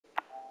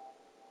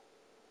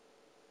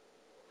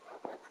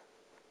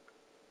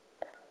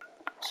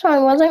Sorry,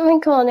 I wasn't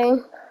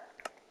recording.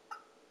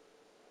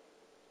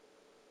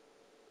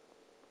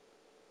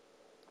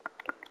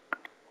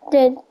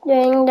 The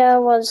thing that I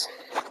was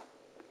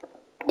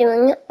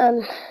doing,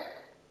 on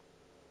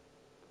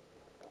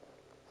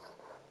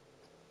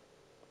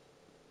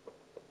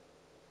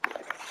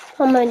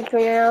my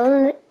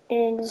drown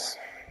is,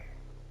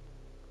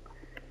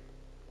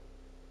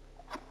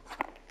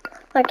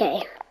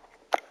 okay.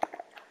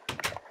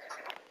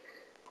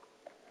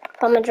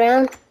 Farmer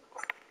drown.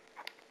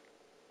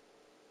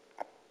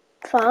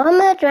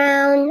 Farmer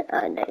drown.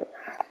 Oh, no.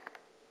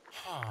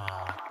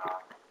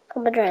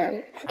 Farmer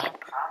drown. Okay.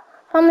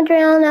 Farmer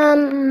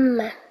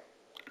drown,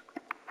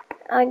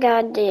 I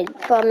got the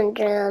farmer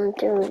drown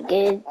to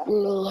give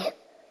me,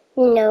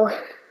 you know,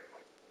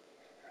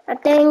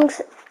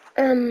 things,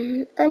 I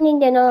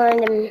needed on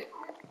them.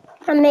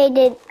 I made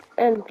it,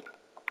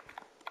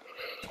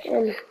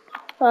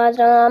 was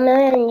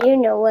and you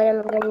know what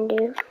I'm gonna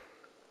do.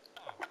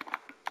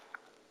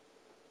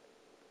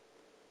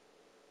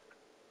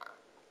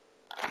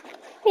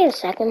 Wait a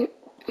second.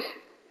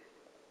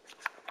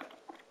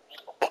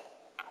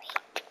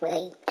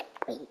 Wait.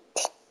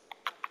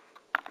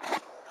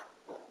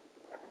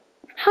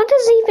 How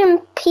does even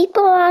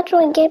people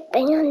actually get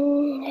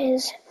banned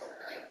is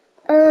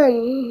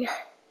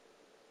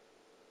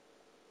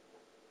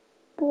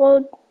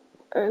well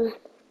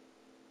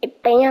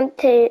it banned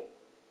it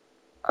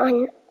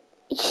on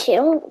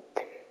Shield.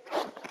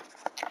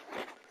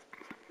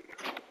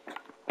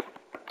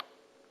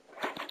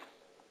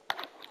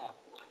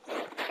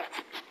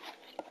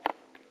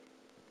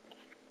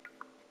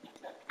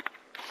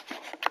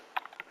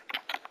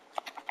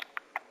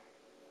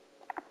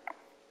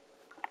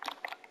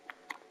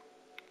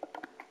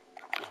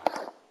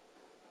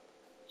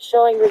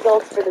 Showing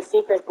results for the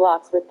secret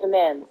blocks with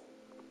commands.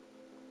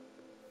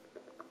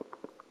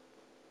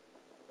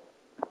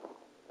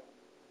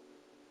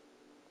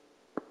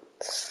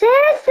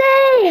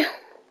 Cersei!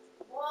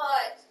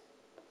 What?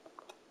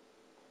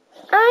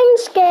 I'm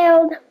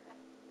scared.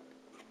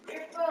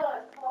 You're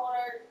fine,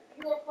 Connor.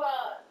 You're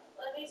fine.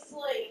 Let me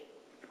sleep.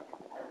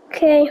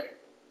 Okay.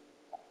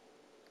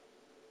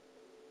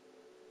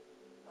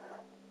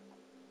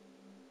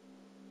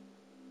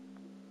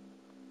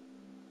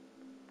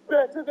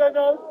 Better than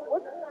us?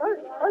 What?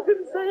 I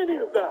didn't say any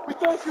of that. We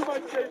thought you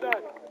might say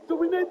that. So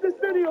we made this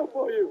video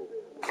for you.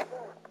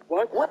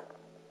 What?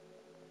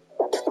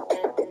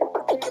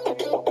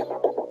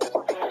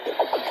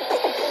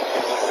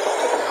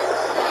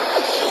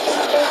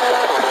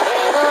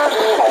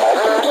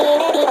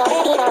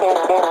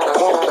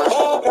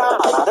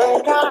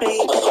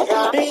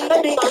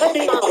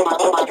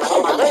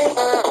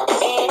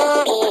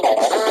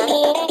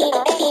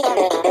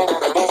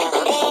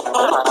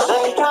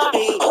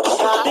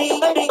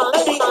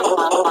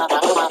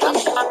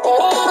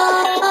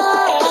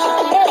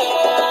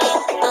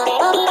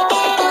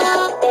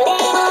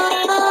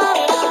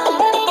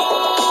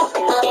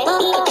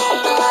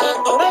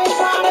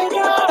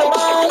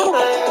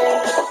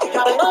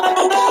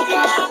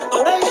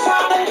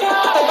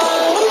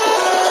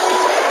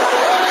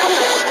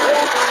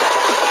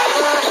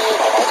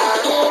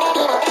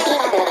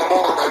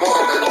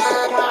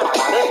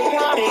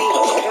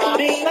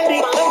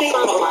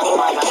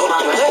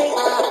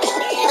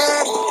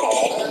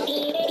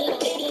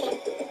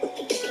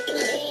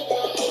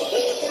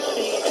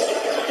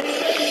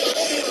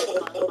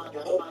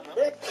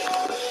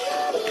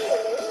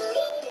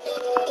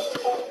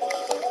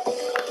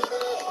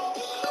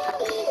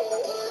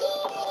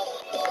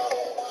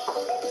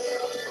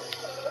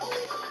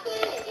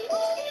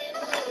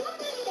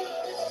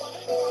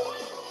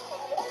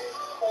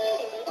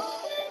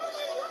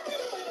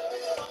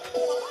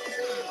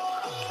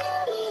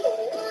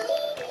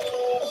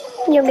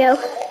 You go.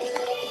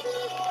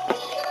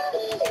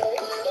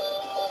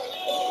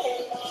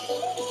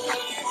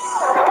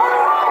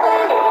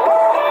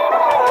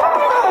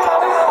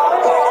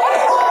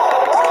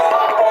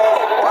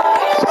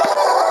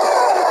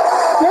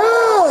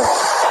 No!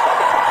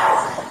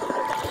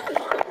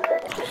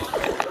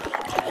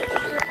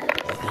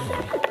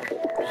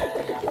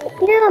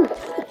 Yeah.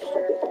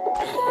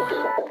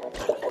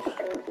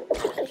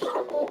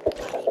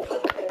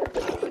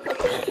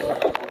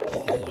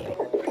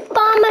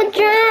 Farmer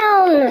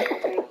drown!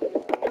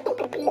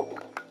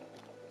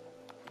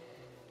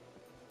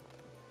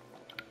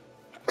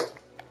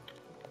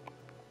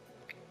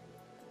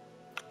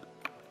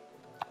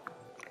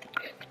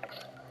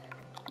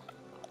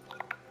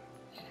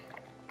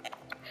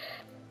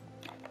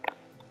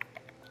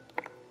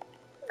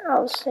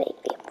 I'll save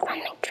you from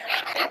the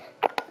drown.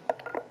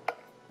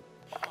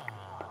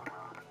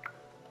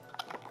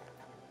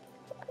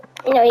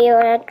 You know, you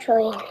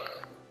actually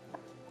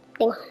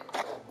think.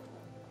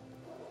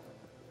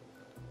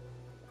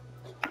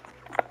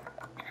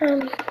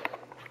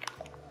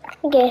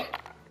 Okay.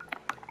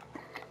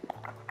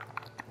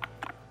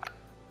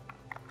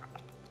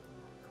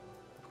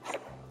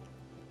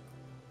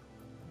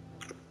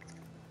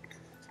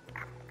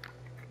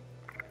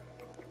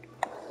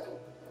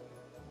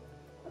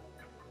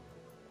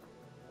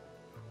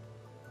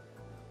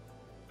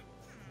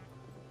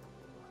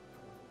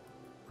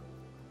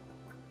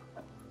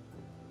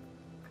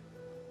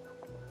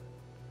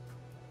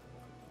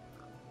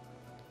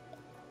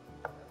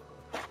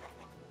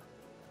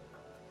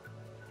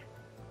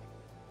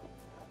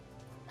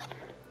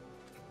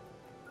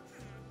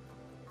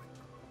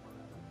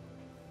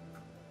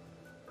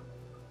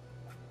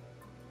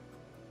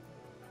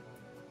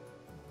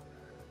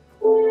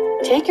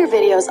 Take your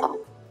videos off.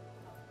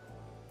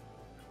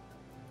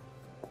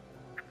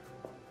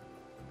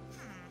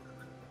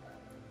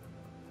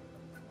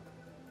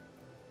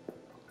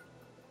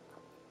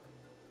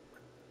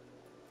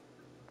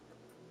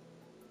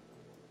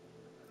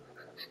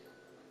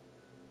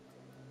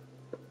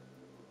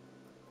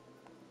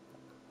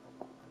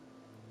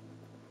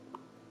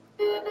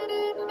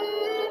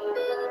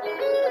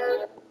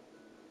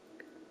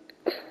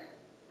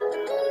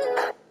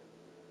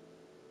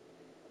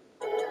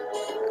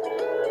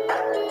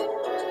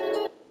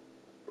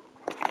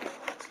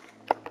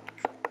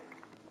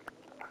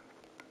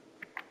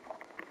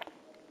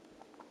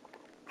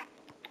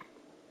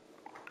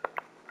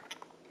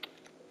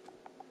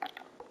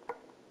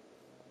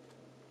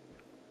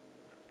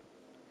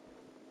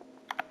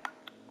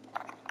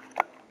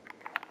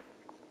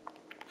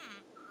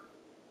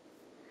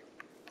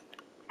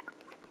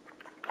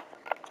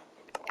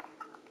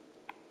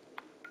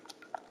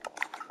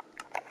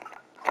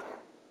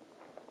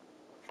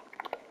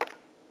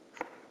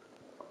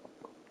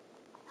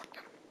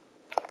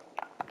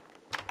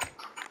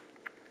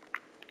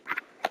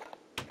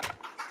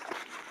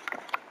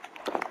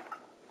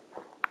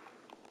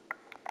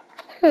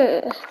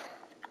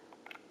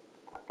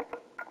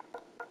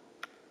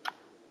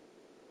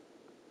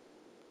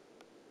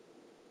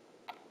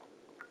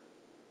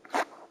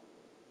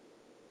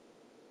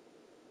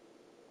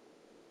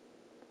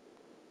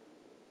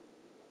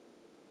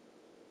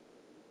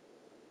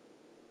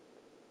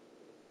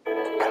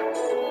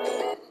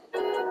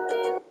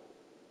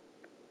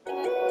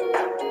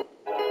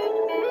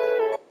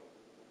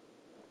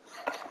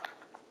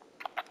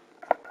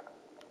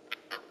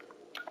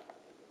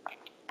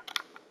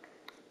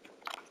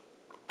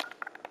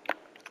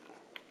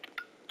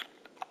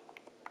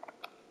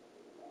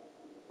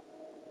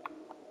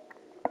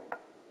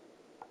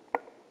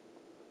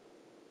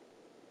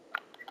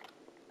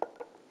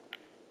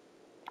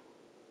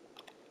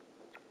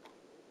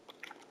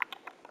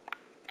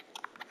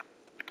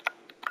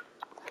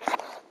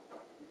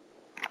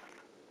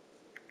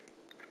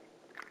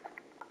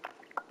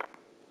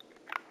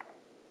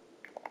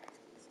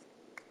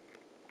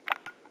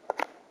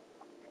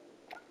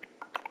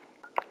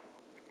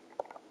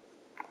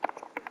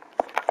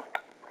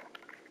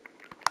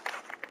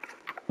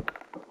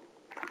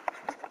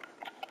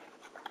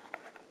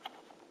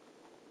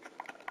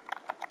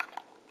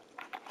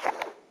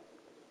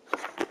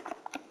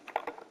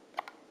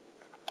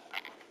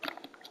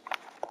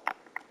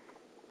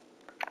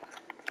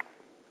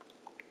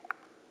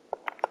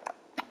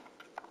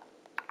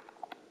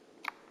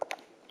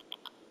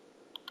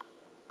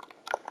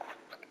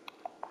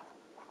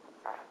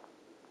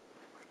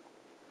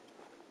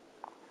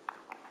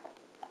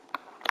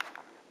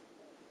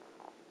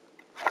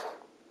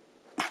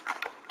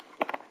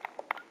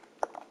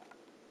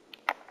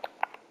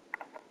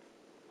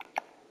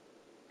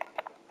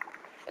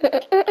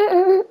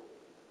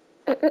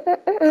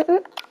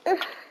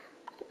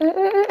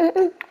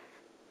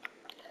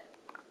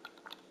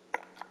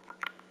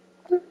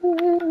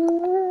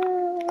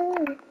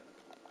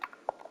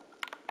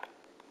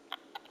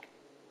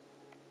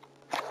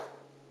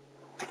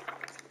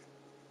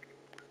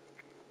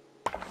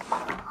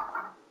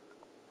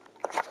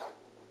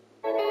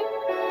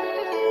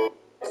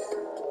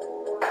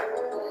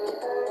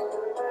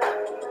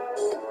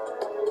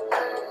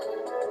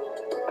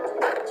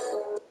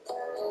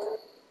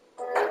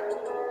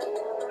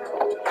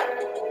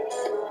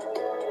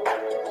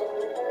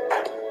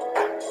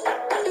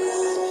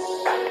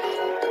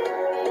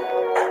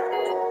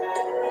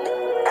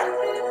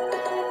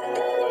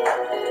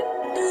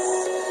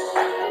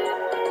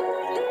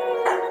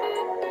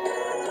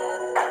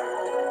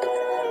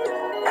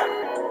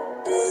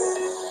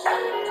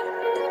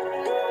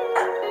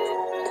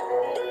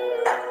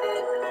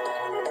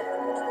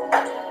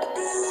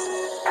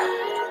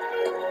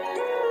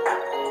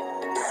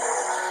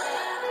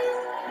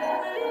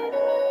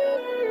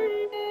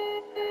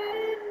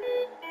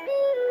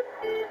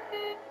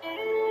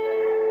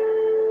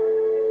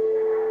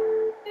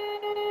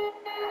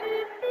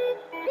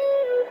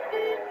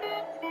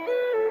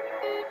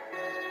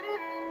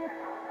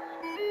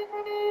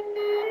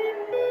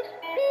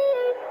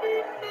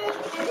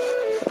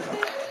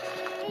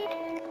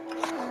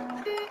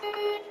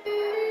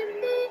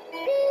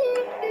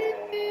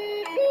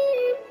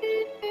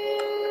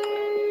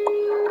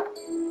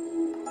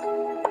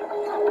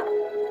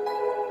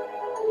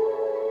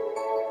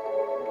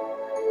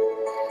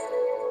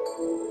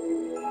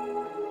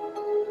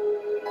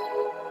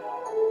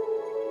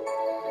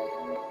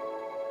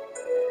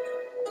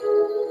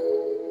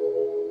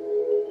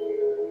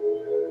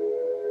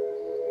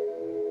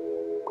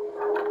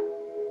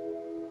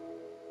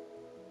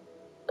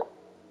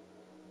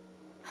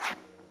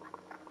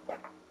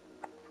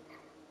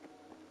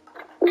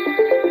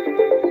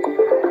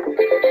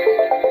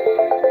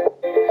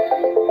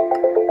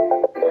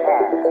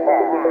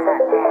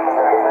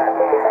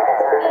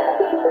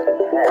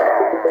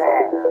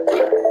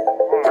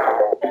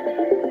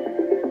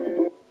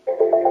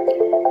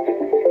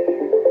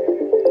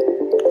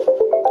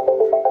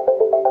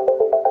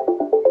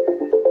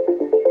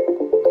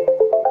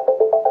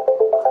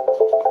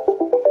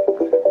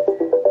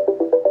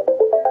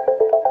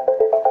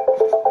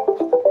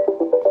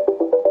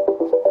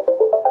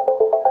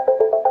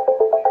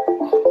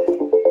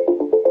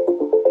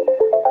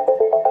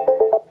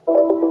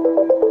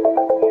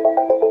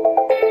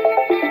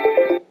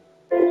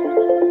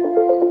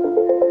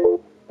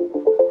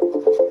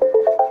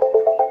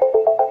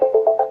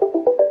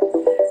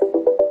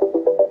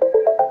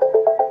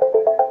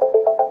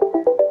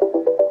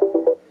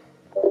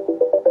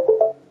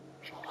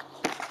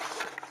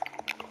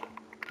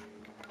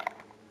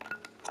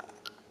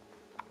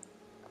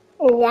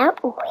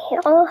 that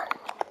wheel.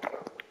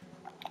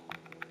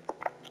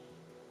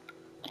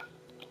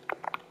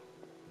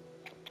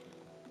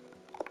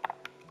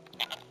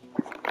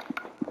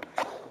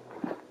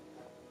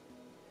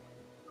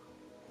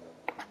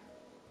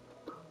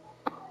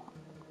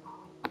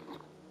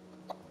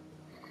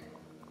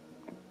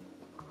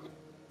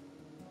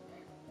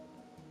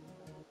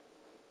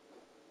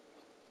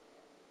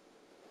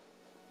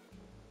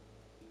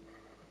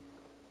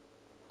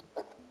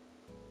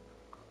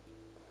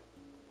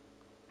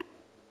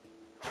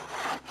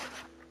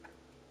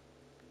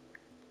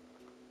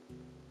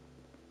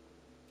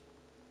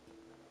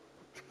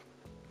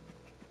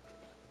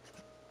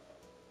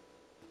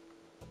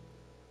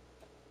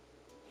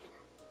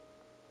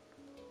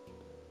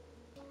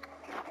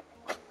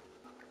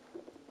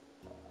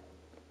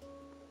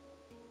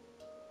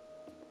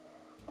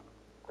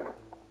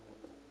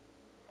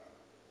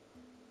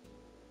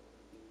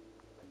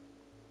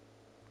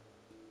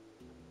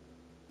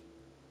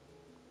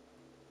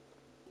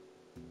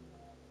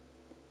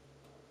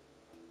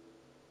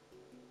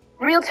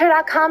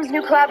 Realtor.com's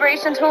new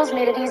collaboration tools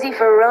made it easy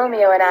for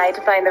Romeo and I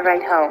to find the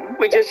right home.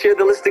 We just share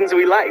the listings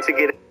we like to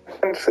get it.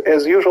 And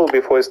as usual,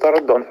 before I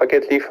start, don't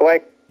forget leave a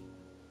like.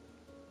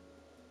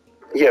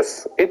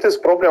 Yes, it is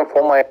problem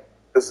for my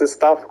this is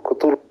stuff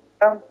couture.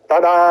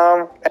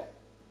 Ta-da!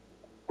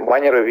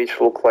 Banner which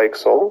look like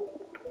so.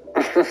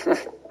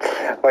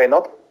 Why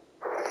not?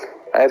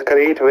 I'd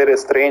create very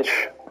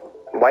strange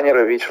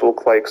banner which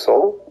look like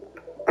so.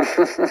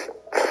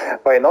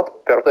 Why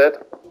not?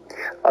 Perfect.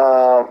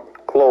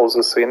 Close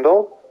this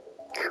window.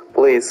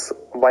 Place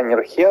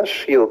banner here,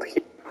 shield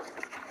here.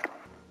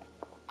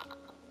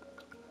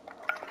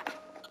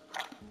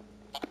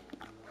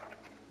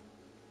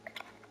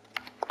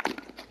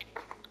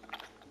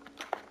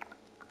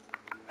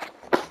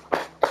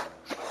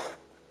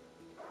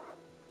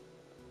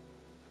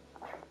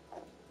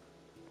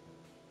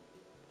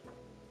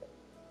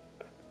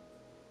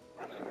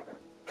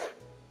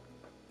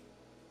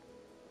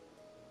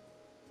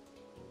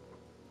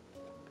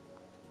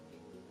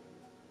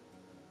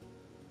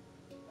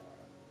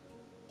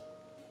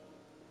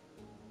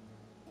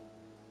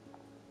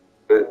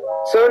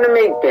 So to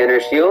make banner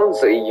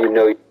shields, so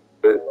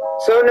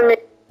to make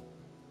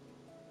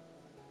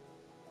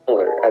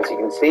as you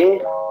can see,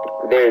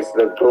 there's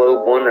the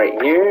globe one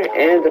right here,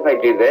 and if I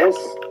do this,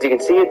 as you can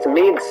see, it's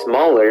made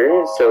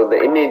smaller, so the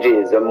image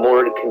is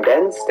more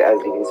condensed. As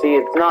you can see,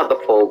 it's not the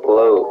full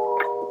globe.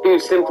 To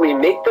simply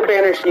make the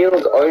banner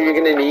shields, all you're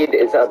going to need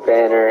is a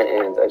banner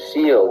and a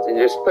shield. And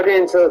just put it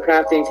into the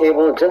crafting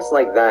table just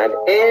like that,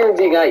 and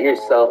you got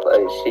yourself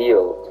a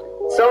shield.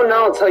 So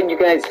now I'll tell you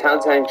guys how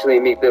to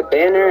actually make the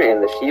banner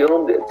and the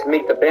shield. To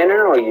make the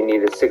banner, all you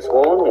need is 6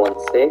 wool, 1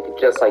 stick,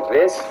 just like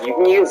this. You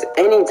can use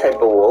any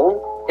type of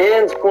wool.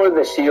 And for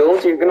the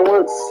shield, you're going to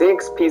want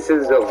 6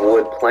 pieces of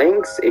wood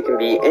planks. It can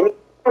be any.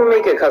 To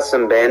make a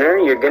custom banner,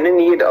 you're going to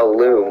need a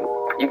loom.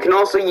 You can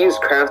also use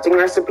crafting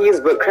recipes,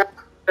 but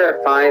there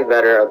are 5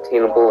 that are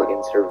obtainable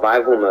in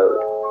survival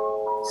mode.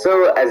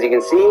 So as you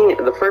can see,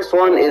 the first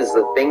one is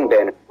the thing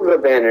banner. The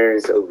banner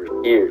is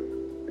over here.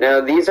 Now,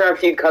 these are a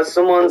few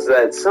custom ones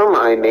that some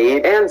I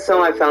made, and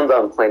some I found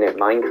on Planet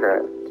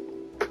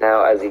Minecraft.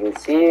 Now, as you can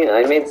see,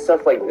 I made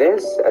stuff like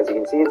this. As you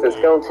can see, it's a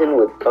skeleton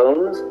with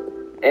bones.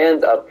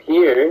 And up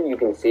here, you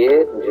can see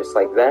it just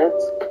like that.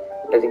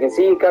 As you can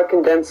see, it got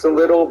condensed a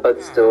little,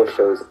 but still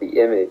shows the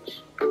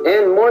image.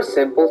 And more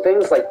simple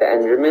things like the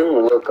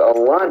Enderman look a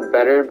lot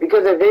better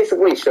because it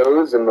basically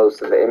shows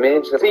most of the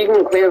image. So you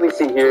can clearly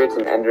see here it's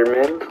an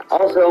Enderman.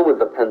 Also with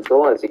the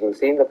pencil, as you can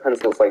see, the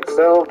pencil's like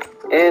so,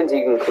 and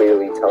you can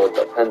clearly tell it's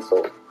a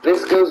pencil.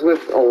 This goes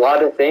with a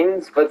lot of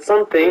things, but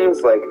some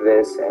things like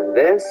this and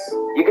this,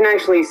 you can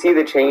actually see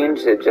the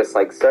change just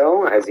like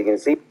so, as you can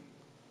see.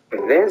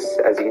 This,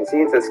 as you can see,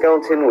 it's a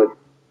skeleton with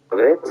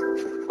it.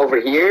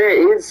 Over here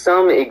is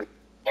some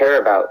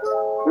care about.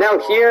 Now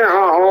here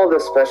are all the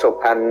special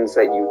patterns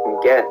that you can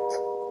get.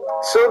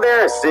 So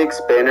there are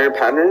 6 banner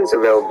patterns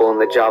available in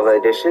the Java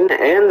edition,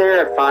 and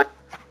there are 5.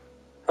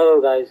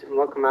 Hello guys, and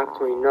welcome back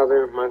to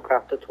another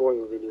Minecraft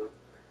tutorial video.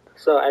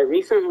 So I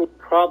recently had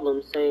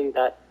problems saying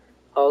that,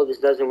 oh, this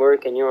doesn't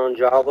work and you're on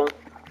Java,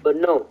 but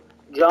no,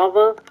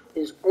 Java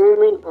is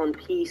only on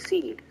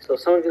PC. So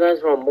some of you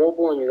guys are on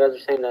mobile and you guys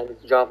are saying that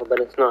it's Java, but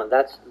it's not.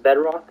 That's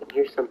Bedrock, and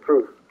here's some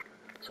proof.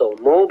 So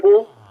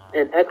mobile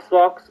and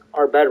Xbox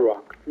are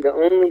Bedrock. The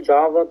only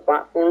Java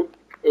platform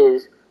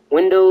is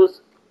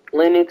Windows,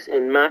 Linux,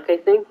 and Mac, I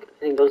think. I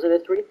think those are the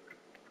 3.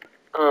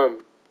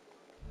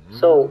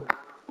 So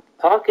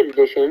Pocket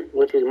Edition,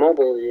 which is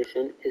mobile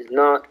edition, is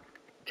not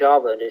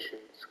Java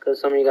editions.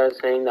 Because some of you guys are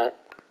saying that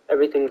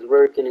everything's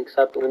working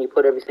except when you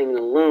put everything in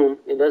the loom,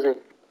 it doesn't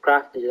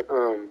craft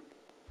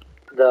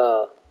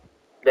the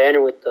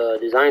banner with the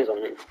designs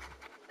on it.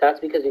 That's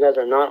because you guys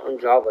are not on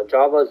Java.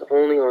 Java is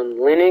only on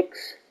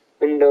Linux,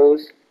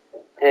 Windows,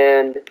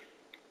 and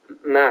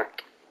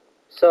Mac.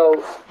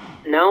 So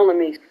now let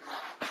me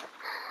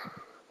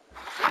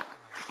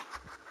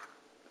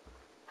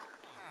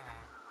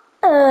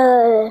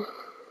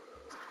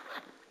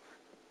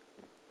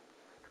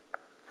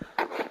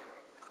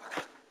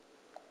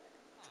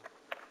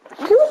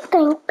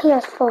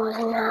PS4 is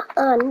not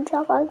on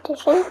Java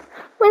Edition.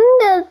 When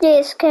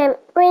did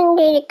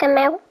it come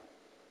out?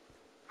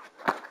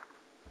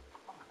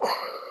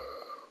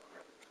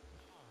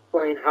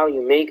 Explain how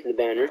you make the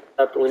banner.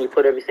 Up when you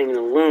put everything in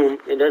the loom,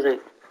 it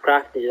doesn't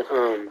craft the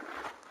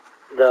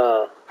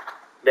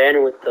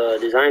banner with the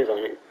designs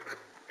on it.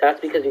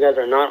 That's because you guys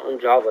are not on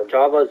Java.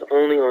 Java is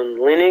only on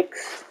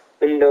Linux,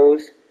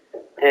 Windows,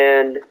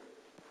 and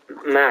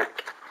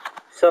Mac.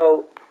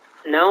 So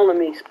now let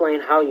me explain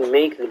how you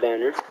make the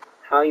banner.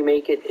 How you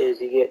make it is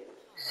you get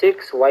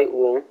 6 white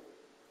wool,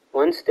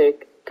 1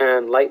 stick,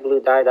 and light blue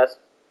dye.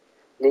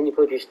 Then you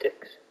put your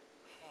sticks,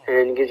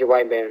 and it gives you a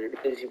white banner.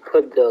 Because you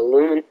put the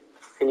loom in,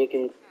 and you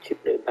can shoot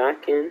it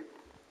back in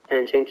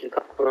and change the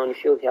color on your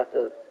shield. You have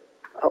to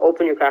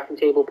open your crafting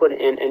table, put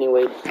it in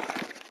anyway.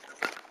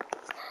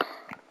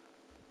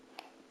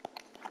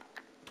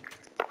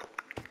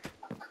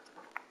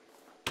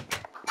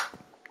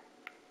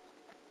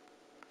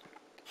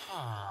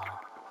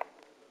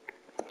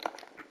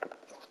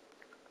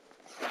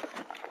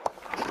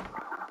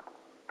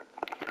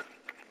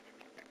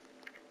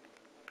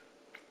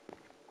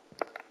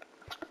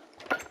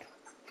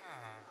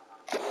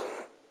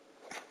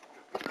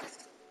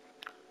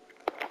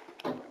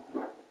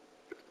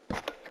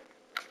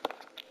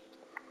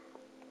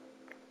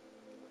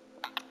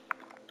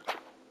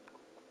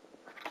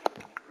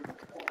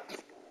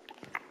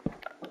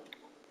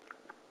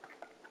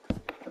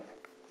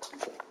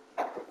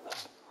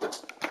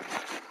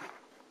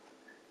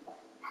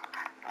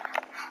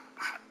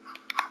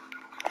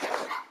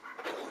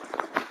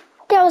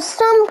 There's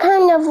some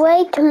kind of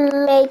way to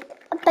make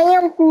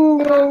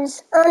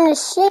bandages on the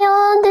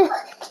shield.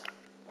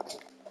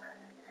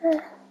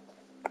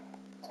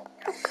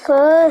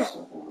 Good.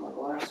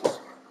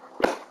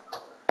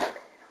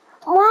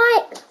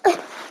 Why?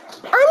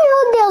 I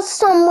know there's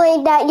some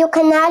way that you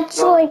can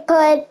actually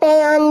put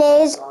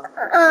bandages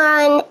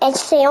on a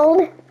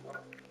shield. It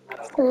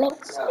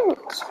makes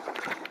sense.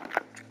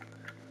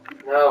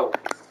 No.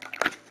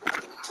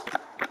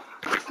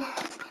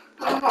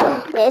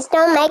 This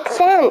don't make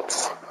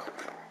sense.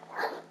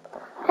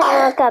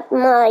 I look up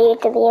more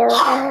YouTube videos.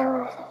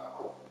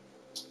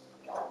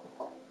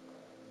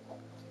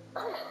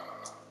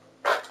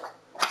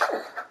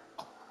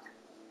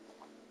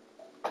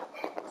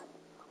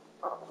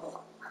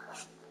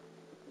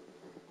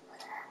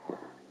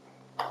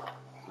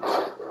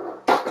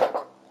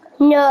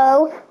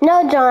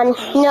 No, John.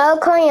 No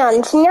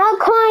crayons. No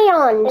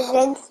crayons.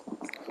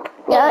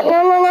 No.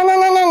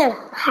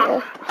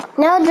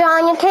 No,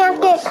 John, you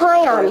can't get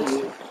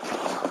crayons.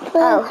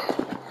 Oh.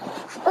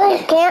 You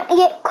can't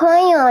get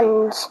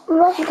crayons.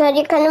 Because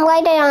you can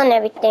write it on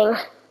everything.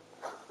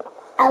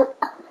 Oh.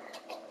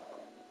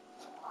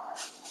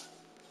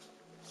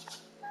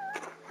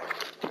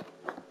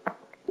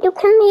 You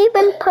can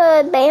even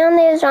put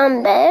band-aids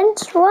on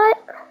beds? What?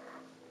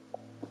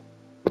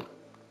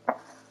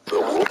 The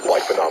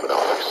wolf-like phenomenon.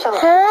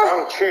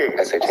 Huh?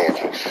 Shang-Chi,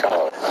 S-H-A-N-G,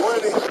 Shang.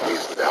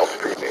 He's now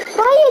streaming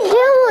What are you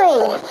doing?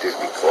 on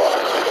Disney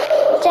Plus.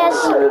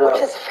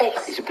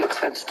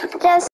 Just